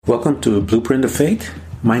Welcome to Blueprint of Faith.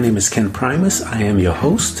 My name is Ken Primus. I am your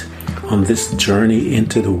host on this journey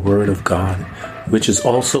into the Word of God, which is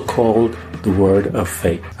also called the Word of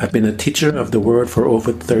Faith. I've been a teacher of the Word for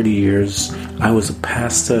over 30 years. I was a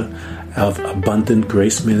pastor of Abundant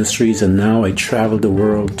Grace Ministries, and now I travel the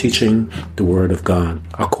world teaching the Word of God.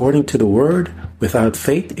 According to the Word, without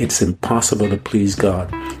faith, it's impossible to please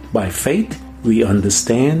God. By faith, we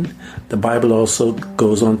understand. The Bible also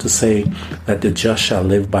goes on to say that the just shall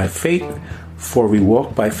live by faith, for we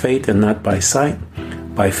walk by faith and not by sight.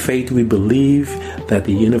 By faith we believe that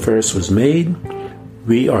the universe was made.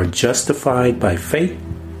 We are justified by faith.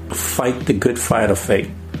 Fight the good fight of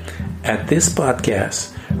faith. At this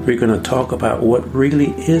podcast, we're going to talk about what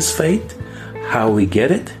really is faith, how we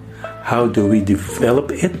get it, how do we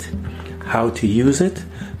develop it, how to use it,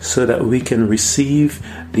 so that we can receive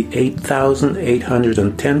the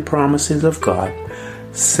 8,810 promises of God,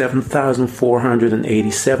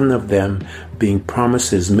 7,487 of them being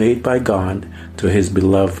promises made by God to His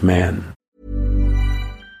beloved man.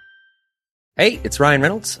 Hey, it's Ryan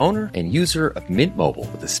Reynolds, owner and user of Mint Mobile,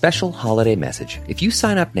 with a special holiday message. If you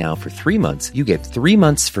sign up now for 3 months, you get 3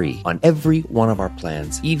 months free on every one of our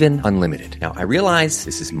plans, even unlimited. Now, I realize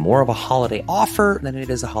this is more of a holiday offer than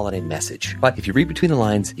it is a holiday message. But if you read between the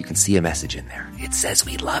lines, you can see a message in there. It says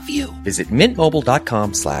we love you. Visit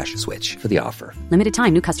mintmobile.com/switch for the offer. Limited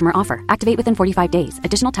time new customer offer. Activate within 45 days.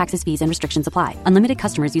 Additional taxes, fees, and restrictions apply. Unlimited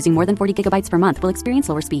customers using more than 40 gigabytes per month will experience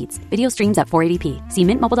lower speeds. Video streams at 480p. See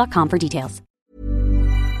mintmobile.com for details.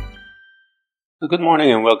 Good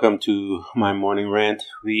morning and welcome to my morning rant.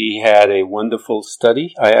 We had a wonderful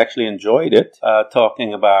study. I actually enjoyed it,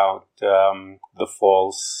 talking about the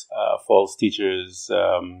false teachers'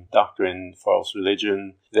 doctrine, false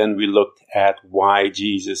religion. Then we looked at why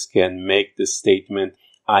Jesus can make the statement,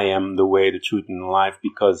 I am the way, the truth, and the life,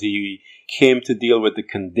 because he came to deal with the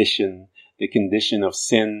condition of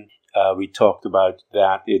sin. We talked about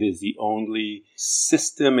that. It is the only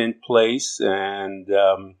system in place and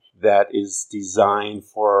that is designed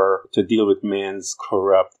to deal with man's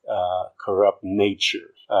corrupt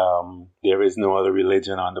nature. There is no other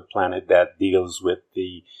religion on the planet that deals with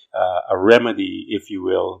a remedy, if you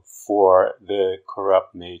will, for the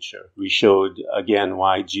corrupt nature. We showed again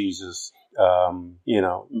why Jesus,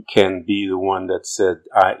 can be the one that said,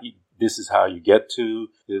 this is how you get to,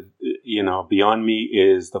 beyond me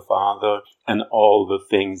is the Father and all the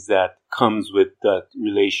things that comes with that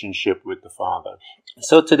relationship with the Father.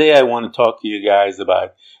 So today I want to talk to you guys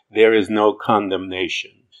about there is no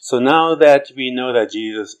condemnation. So now that we know that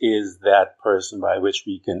Jesus is that person by which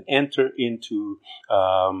we can enter into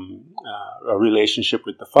a relationship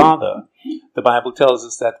with the Father, the Bible tells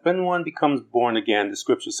us that when one becomes born again, the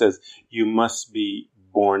scripture says you must be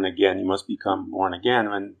born again. You must become born again,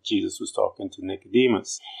 when Jesus was talking to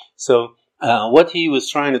Nicodemus. So what he was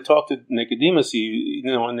trying to talk to Nicodemus,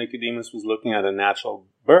 when Nicodemus was looking at a natural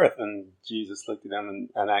birth, and Jesus looked at him,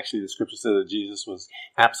 and actually the scripture says that Jesus was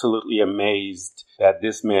absolutely amazed that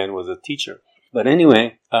this man was a teacher. But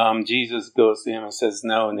anyway, Jesus goes to him and says,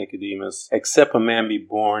 no, Nicodemus, except a man be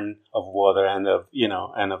born of water and of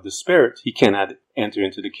the Spirit, he cannot enter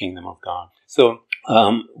into the kingdom of God. So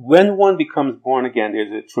when one becomes born again,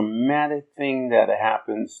 there's a traumatic thing that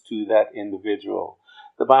happens to that individual.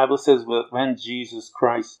 The Bible says when Jesus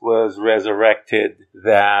Christ was resurrected,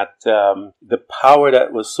 that the power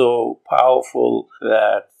that was so powerful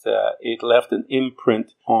that it left an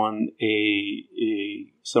imprint on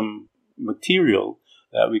some material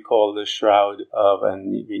that we call the shroud of,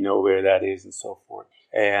 and we know where that is and so forth.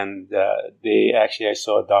 And I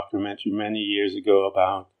saw a documentary many years ago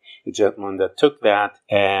about the gentleman that took that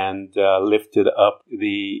and lifted up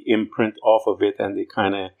the imprint off of it, and they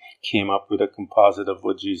kind of came up with a composite of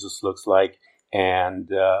what Jesus looks like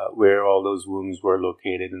and where all those wounds were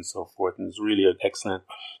located and so forth. And it's really an excellent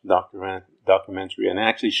documentary, and it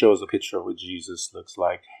actually shows a picture of what Jesus looks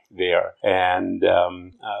like there. And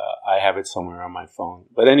I have it somewhere on my phone.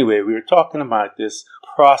 But anyway, we were talking about this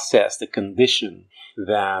process, the condition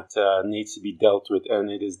that needs to be dealt with,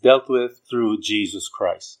 and it is dealt with through Jesus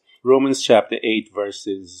Christ. Romans chapter 8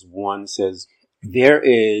 verses 1 says, there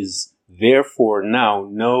is therefore now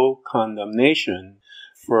no condemnation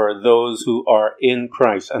for those who are in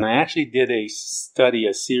Christ. And I actually did a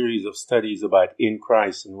series of studies about in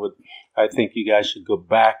Christ, and what I think you guys should go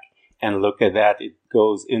back and look at that. It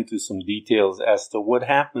goes into some details as to what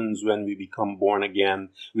happens when we become born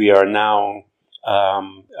again. We are now,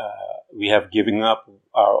 we have given up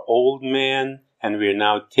our old man, and we are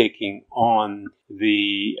now taking on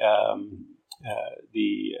the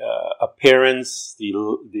appearance,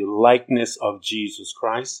 the likeness of Jesus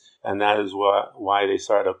Christ, and that is why they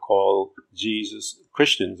started to call Jesus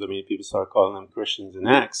Christians. I mean, people started calling them Christians in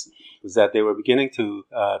Acts, was that they were beginning to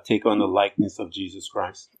take on the likeness of Jesus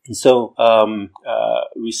Christ. And so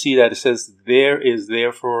we see that it says, "There is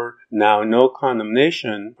therefore now no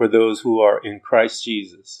condemnation for those who are in Christ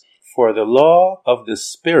Jesus. For the law of the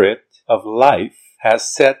Spirit of life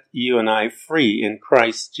has set you and I free in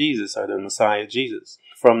Christ Jesus," or the Messiah Jesus,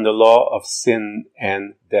 "from the law of sin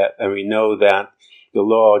and death." And we know that the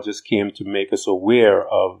law just came to make us aware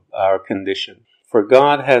of our condition. "For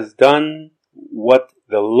God has done what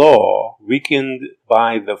the law, weakened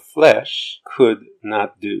by the flesh, could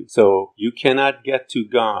not do." So you cannot get to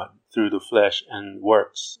God through the flesh and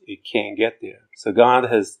works. It can't get there. So God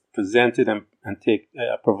has presented and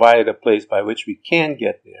provided a place by which we can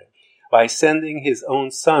get there, by sending his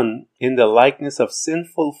own Son in the likeness of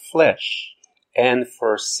sinful flesh. And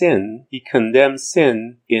for sin, he condemned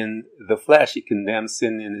sin in the flesh. He condemned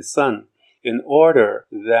sin in his Son, in order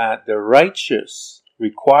that the righteous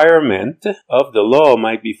requirement of the law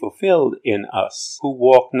might be fulfilled in us, who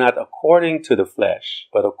walk not according to the flesh,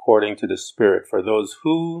 but according to the Spirit. For those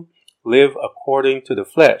who live according to the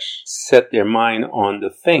flesh set their mind on the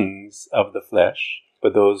things of the flesh,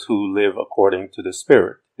 but those who live according to the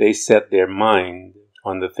Spirit, they set their mind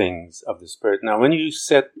on the things of the Spirit. Now, when you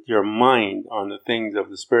set your mind on the things of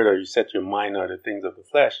the Spirit, or you set your mind on the things of the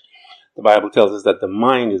flesh, the Bible tells us that the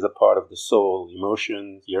mind is a part of the soul,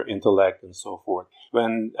 emotions, your intellect, and so forth.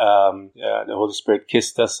 When the Holy Spirit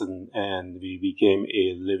kissed us and we became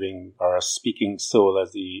a living or a speaking soul,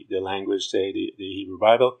 as the language say, the Hebrew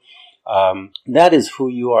Bible, that is who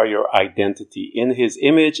you are, your identity. In his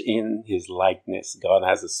image, in his likeness. God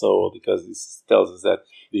has a soul, because this tells us that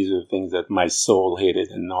these are the things that my soul hated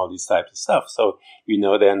and all these types of stuff. So we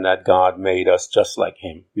know then that God made us just like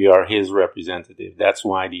him. We are his representative. That's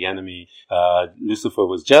why the enemy, Lucifer,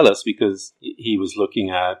 was jealous, because he was looking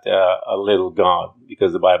at a little God,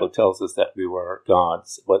 because the Bible tells us that we were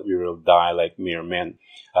gods, but we will die like mere men.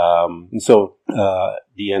 And so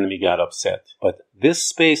the enemy got upset. But this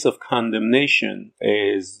space of condemnation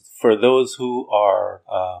is for those who are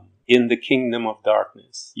in the kingdom of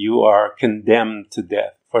darkness. You are condemned to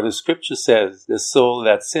death. For the scripture says, "The soul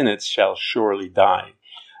that sinneth shall surely die."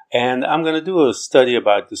 And I'm going to do a study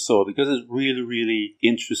about the soul, because it's really, really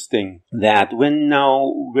interesting that when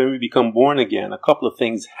we become born again, a couple of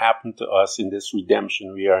things happen to us in this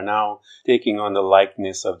redemption. We are now taking on the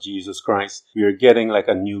likeness of Jesus Christ. We are getting like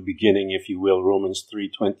a new beginning, if you will. Romans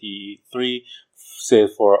 3:23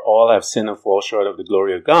 says, "For all have sinned and fall short of the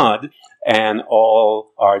glory of God, and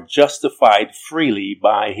all are justified freely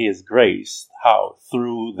by his grace." How?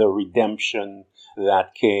 Through the redemption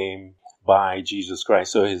that came by Jesus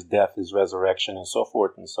Christ. So his death, his resurrection, and so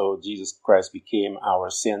forth. And so Jesus Christ became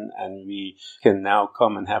our sin, and we can now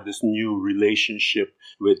come and have this new relationship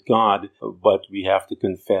with God. But we have to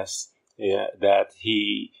confess that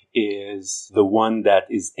he is the one that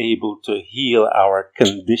is able to heal our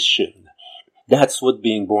condition. That's what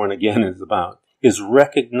being born again is about, is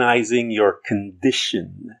recognizing your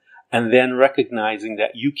condition, and then recognizing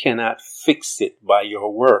that you cannot fix it by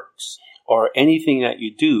your works or anything that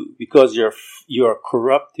you do, because you're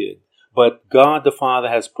corrupted. But God the Father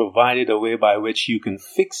has provided a way by which you can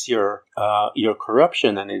fix your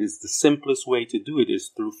corruption, and it is the simplest way to do it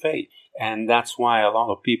is through faith. And that's why a lot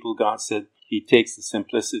of people, God said, he takes the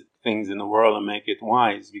simplistic things in the world and make it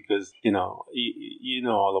wise, because, you know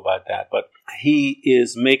all about that. But he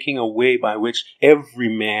is making a way by which every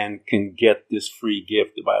man can get this free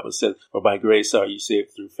gift. The Bible says, "For by grace are you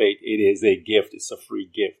saved through faith." It is a gift. It's a free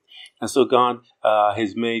gift. And so God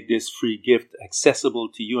has made this free gift accessible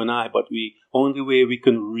to you and I. But the only way we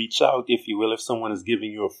can reach out, if you will, if someone is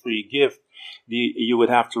giving you a free gift, you would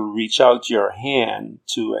have to reach out your hand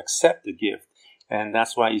to accept the gift. And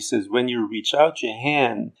that's why he says, when you reach out your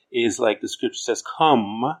hand, is like the scripture says,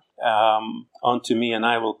 "Come unto me and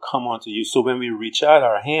I will come unto you." So when we reach out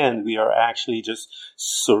our hand, we are actually just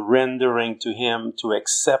surrendering to him to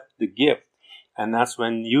accept the gift. And that's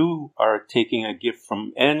when you are taking a gift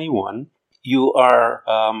from anyone, you are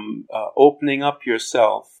opening up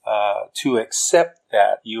yourself to accept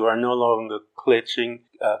that. You are no longer clutching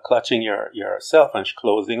yourself and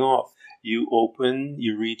closing off. You open,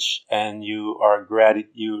 you reach, and you are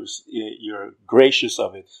you're gracious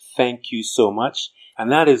of it. Thank you so much.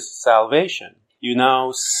 And that is salvation. You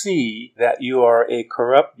now see that you are a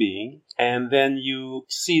corrupt being, and then you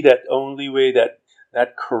see that only way that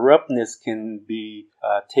that corruptness can be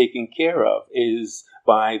taken care of is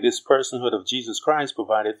by this personhood of Jesus Christ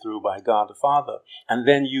provided through by God the Father. And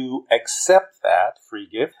then you accept that free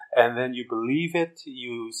gift, and then you believe it.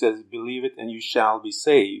 You says, believe it and you shall be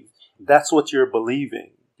saved. That's what you're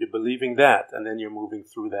believing. You're believing that, and then you're moving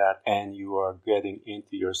through that, and you are getting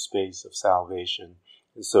into your space of salvation.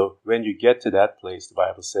 And so when you get to that place, the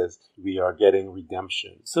Bible says we are getting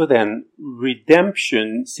redemption. So then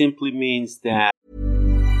redemption simply means that.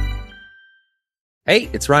 Hey,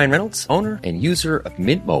 it's Ryan Reynolds, owner and user of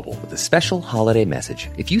Mint Mobile, with a special holiday message.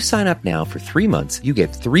 If you sign up now for 3 months, you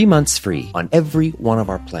get 3 months free on every one of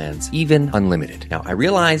our plans, even unlimited. Now, I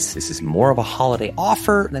realize this is more of a holiday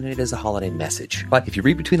offer than it is a holiday message. But if you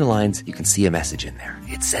read between the lines, you can see a message in there.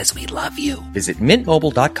 It says we love you. Visit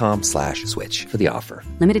mintmobile.com/switch for the offer.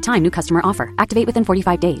 Limited time new customer offer. Activate within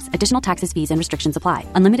 45 days. Additional taxes, fees, and restrictions apply.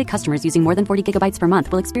 Unlimited customers using more than 40 gigabytes per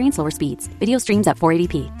month will experience lower speeds. Video streams at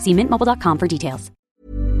 480p. See mintmobile.com for details.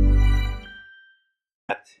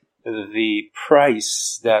 The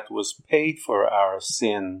price that was paid for our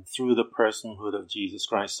sin through the personhood of Jesus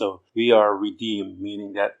Christ. So we are redeemed,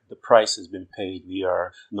 meaning that the price has been paid. We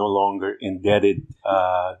are no longer indebted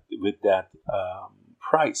with that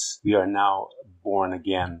price. We are now born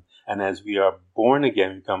again. And as we are born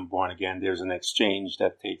again, become born again, there's an exchange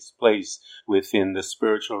that takes place within the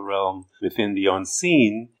spiritual realm, within the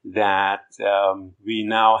unseen, that we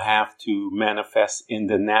now have to manifest in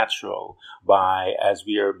the natural by, as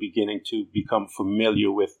we are beginning to become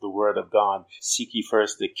familiar with the Word of God, seek ye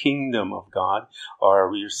first the kingdom of God, or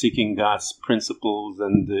we are seeking God's principles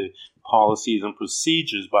and the policies and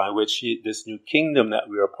procedures by which this new kingdom that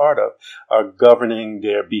we are part of are governing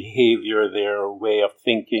their behavior, their way of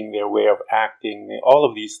thinking, their way of acting, all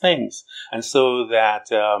of these things. And so that's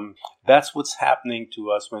what's happening to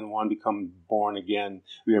us when one becomes born again.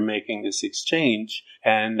 We are making this exchange,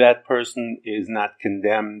 and that person is not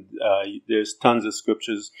condemned. There's tons of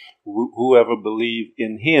scriptures. Whoever believes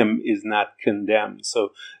in him is not condemned.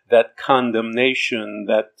 So that condemnation,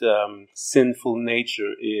 that sinful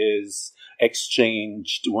nature is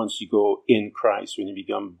exchanged once you go in Christ, when you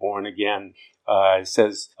become born again. It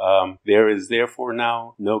says, there is therefore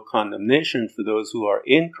now no condemnation for those who are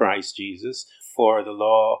in Christ Jesus, for the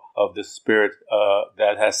law of the Spirit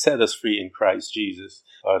that has set us free in Christ Jesus,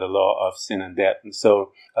 the law of sin and death. And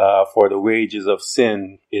so, for the wages of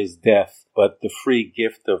sin is death, but the free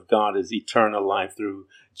gift of God is eternal life through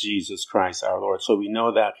Jesus Christ our Lord. So we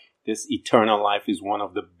know that this eternal life is one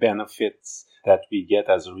of the benefits that we get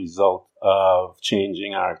as a result of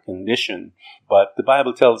changing our condition. But the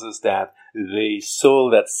Bible tells us that the soul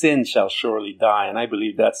that sins shall surely die. And I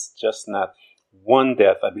believe that's just not one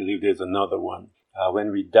death. I believe there's another one.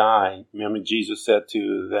 When we die, remember Jesus said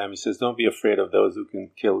to them, he says, don't be afraid of those who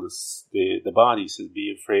can kill the body. He says,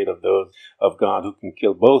 be afraid of those of God who can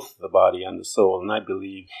kill both the body and the soul. And I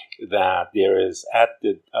believe that there is at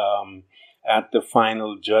the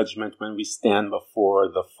final judgment, when we stand before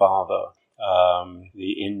the Father,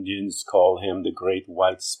 the Indians call him the Great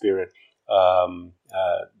White Spirit.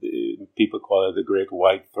 People call it the Great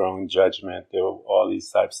White Throne Judgment. There were all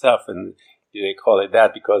these type of stuff, and they call it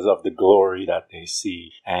that because of the glory that they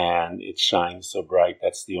see, and it shines so bright.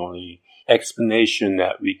 That's the only explanation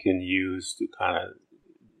that we can use to kind of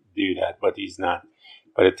do that, but he's not.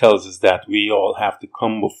 But it tells us that we all have to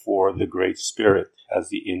come before the Great Spirit, as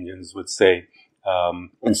the Indians would say.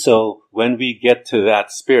 And so when we get to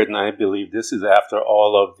that Spirit, and I believe this is after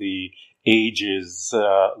all of the ages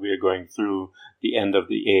we are going through, the end of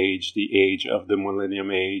the age of the millennium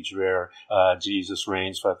age, where Jesus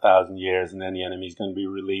reigns for 1,000 years, and then the enemy is going to be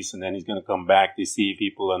released, and then he's going to come back, deceive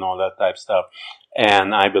people, and all that type of stuff.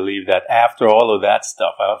 And I believe that after all of that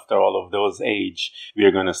stuff, after all of those age, we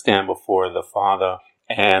are going to stand before the Father.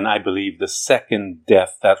 And I believe the second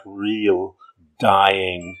death, that real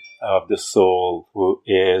dying of the soul, who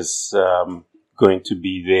is going to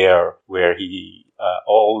be there, where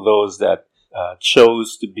all those that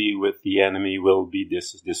chose to be with the enemy will be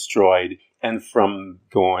destroyed. And from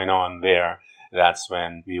going on there, that's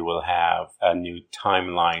when we will have a new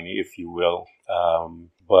timeline, if you will.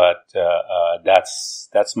 But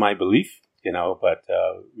that's my belief, but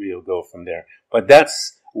we'll go from there. But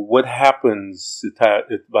that's what happens,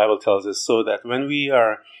 the Bible tells us, so that when we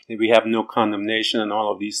have no condemnation and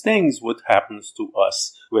all of these things, what happens to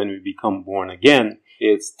us when we become born again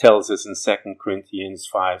It tells us in 2 Corinthians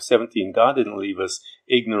 5:17, God didn't leave us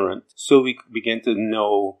ignorant. So we begin to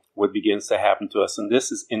know what begins to happen to us. And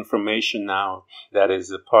this is information now that is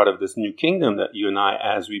a part of this new kingdom that you and I,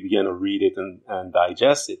 as we begin to read it and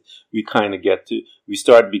digest it, we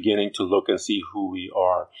start beginning to look and see who we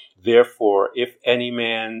are. Therefore, if any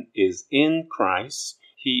man is in Christ,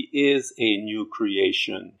 he is a new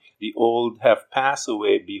creation. The old have passed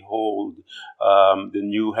away. Behold, the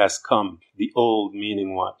new has come. The old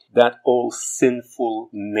meaning what? That old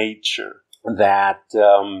sinful nature that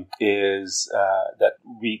that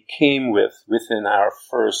we came within our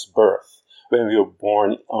first birth, when we were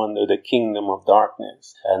born under the kingdom of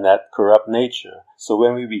darkness and that corrupt nature. So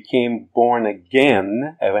when we became born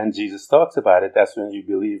again, and when Jesus talks about it, that's when you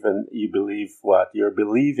believe, and you believe what? You're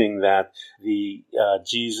believing that the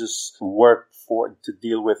Jesus worked to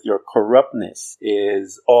deal with your corruptness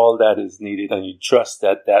is all that is needed, and you trust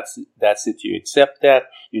that that's it. You accept that.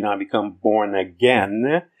 You now become born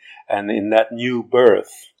again, and in that new birth,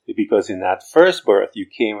 because in that first birth, you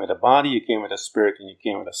came with a body, you came with a spirit, and you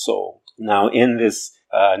came with a soul. Now, in this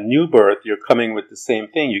new birth, you're coming with the same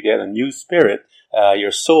thing. You get a new spirit.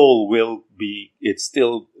 Your soul it's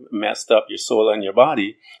still messed up, your soul and your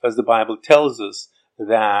body, because the Bible tells us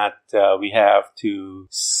that we have to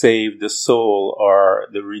save the soul, or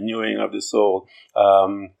the renewing of the soul.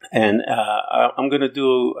 I'm going to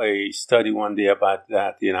do a study one day about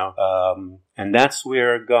that, and that's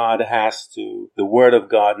where the Word of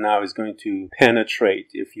God now is going to penetrate,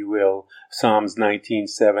 if you will. Psalms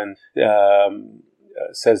 19:7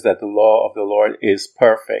 says that the law of the Lord is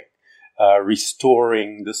perfect,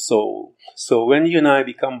 restoring the soul. So when you and I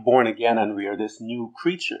become born again and we are this new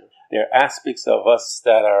creature, there are aspects of us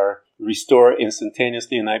that are restored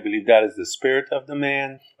instantaneously, and I believe that is the spirit of the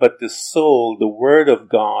man. But the soul, the Word of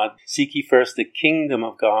God, seek ye first the kingdom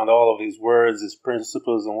of God, all of His words, His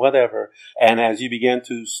principles, and whatever. And as you begin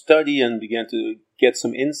to study and begin to get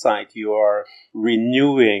some insight, you are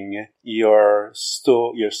renewing your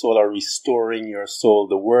soul, or restoring your soul.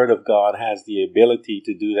 The Word of God has the ability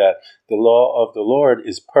to do that. The law of the Lord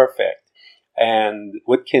is perfect. And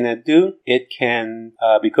what can it do? It can,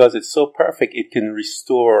 because it's so perfect, it can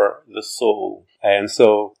restore the soul. And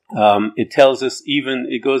so it tells us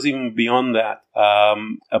it goes even beyond that,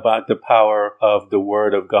 about the power of the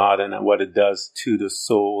Word of God and what it does to the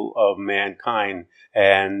soul of mankind.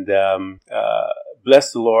 And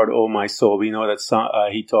bless the Lord, O my soul. We know that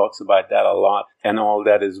he talks about that a lot. And all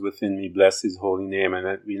that is within me, bless His holy name. And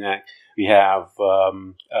that we have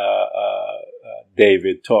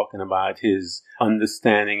David talking about his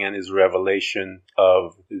understanding and his revelation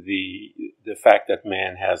of the fact that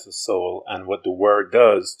man has a soul and what the Word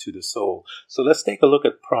does to the soul. So let's take a look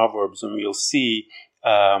at Proverbs, and we'll see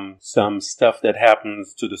some stuff that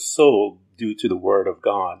happens to the soul due to the Word of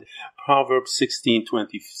God. Proverbs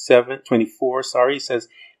 16:24 says,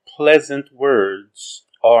 pleasant words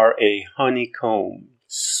are a honeycomb,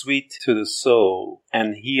 sweet to the soul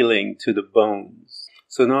and healing to the bones.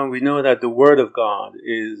 So now we know that the Word of God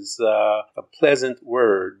is a pleasant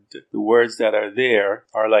word. The words that are there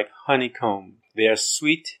are like honeycomb. They are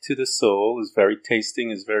sweet to the soul. It's very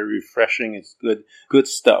tasting. It's very refreshing. It's good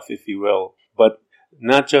stuff, if you will. But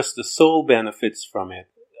not just the soul benefits from it.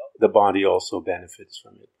 The body also benefits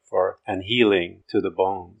from it, and healing to the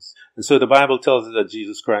bones. And so the Bible tells us that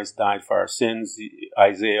Jesus Christ died for our sins.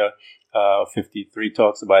 Isaiah 53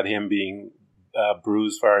 talks about Him being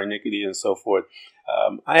bruised for our iniquity and so forth.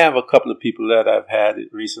 I have a couple of people that I've had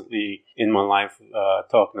recently in my life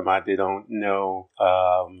talking about they don't know,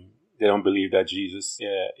 they don't believe that Jesus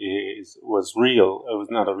was real. It was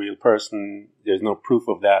not a real person. There's no proof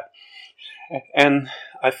of that. And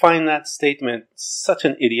I find that statement such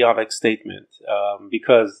an idiotic statement,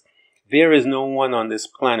 because there is no one on this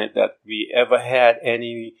planet that we ever had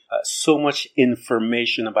any so much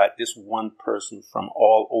information about this one person from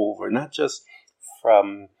all over, not just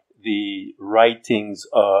from the writings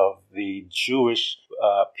of the Jewish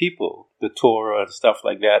people, the Torah and stuff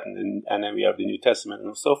like that, and then we have the New Testament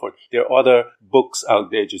and so forth. There are other books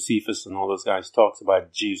out there, Josephus and all those guys talks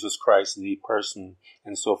about Jesus Christ, the person,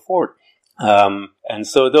 and so forth. And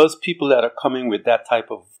so those people that are coming with that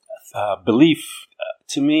type of belief,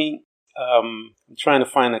 to me, I'm trying to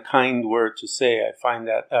find a kind word to say. I find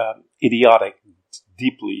that idiotic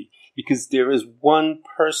deeply, because there is one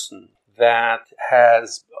person that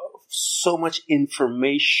has so much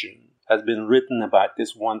information has been written about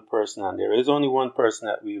this one person, and there is only one person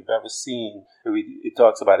that we've ever seen. It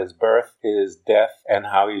talks about his birth, his death, and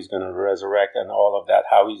how he's going to resurrect and all of that,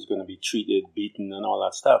 how he's going to be treated, beaten, and all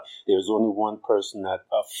that stuff. There's only one person that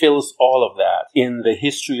fills all of that in the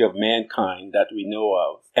history of mankind that we know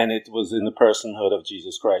of, and it was in the personhood of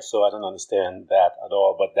Jesus Christ. So I don't understand that at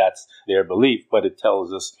all, but that's their belief. But it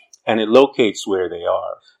tells us, and it locates where they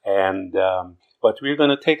are. And but we're going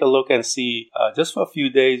to take a look and see, just for a few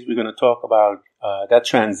days, we're going to talk about that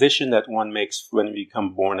transition that one makes when we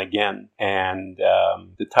become born again. And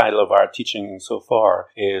the title of our teaching so far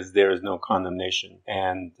is There is No Condemnation.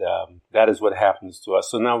 And that is what happens to us.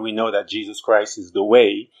 So now we know that Jesus Christ is the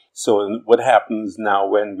way. So what happens now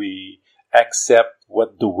when we accept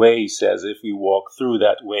what the way says? If we walk through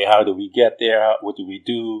that way, how do we get there? What do we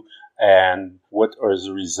do? And what are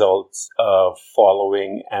the results of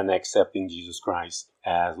following and accepting Jesus Christ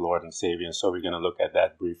as Lord and Savior? And so we're going to look at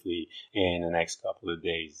that briefly in the next couple of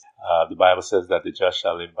days. The Bible says that the just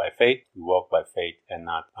shall live by faith. We walk by faith and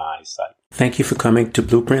not by sight. Thank you for coming to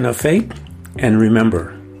Blueprint of Faith. And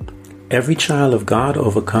remember, every child of God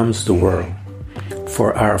overcomes the world.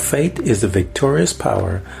 For our faith is the victorious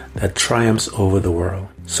power that triumphs over the world.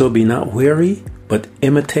 So be not weary, but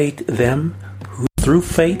imitate them who through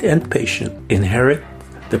faith and patience inherit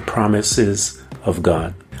the promises of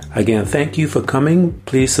God. Again, thank you for coming.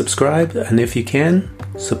 Please subscribe, and if you can,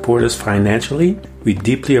 support us financially. We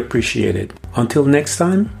deeply appreciate it. Until next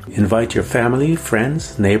time, invite your family,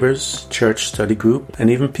 friends, neighbors, church study group, and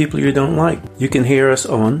even people you don't like. You can hear us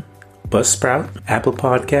on Buzzsprout, Apple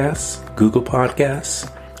Podcasts, Google Podcasts,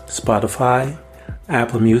 Spotify,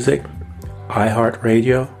 Apple Music,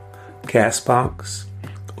 iHeartRadio, Castbox,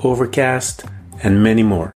 Overcast, and many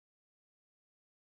more.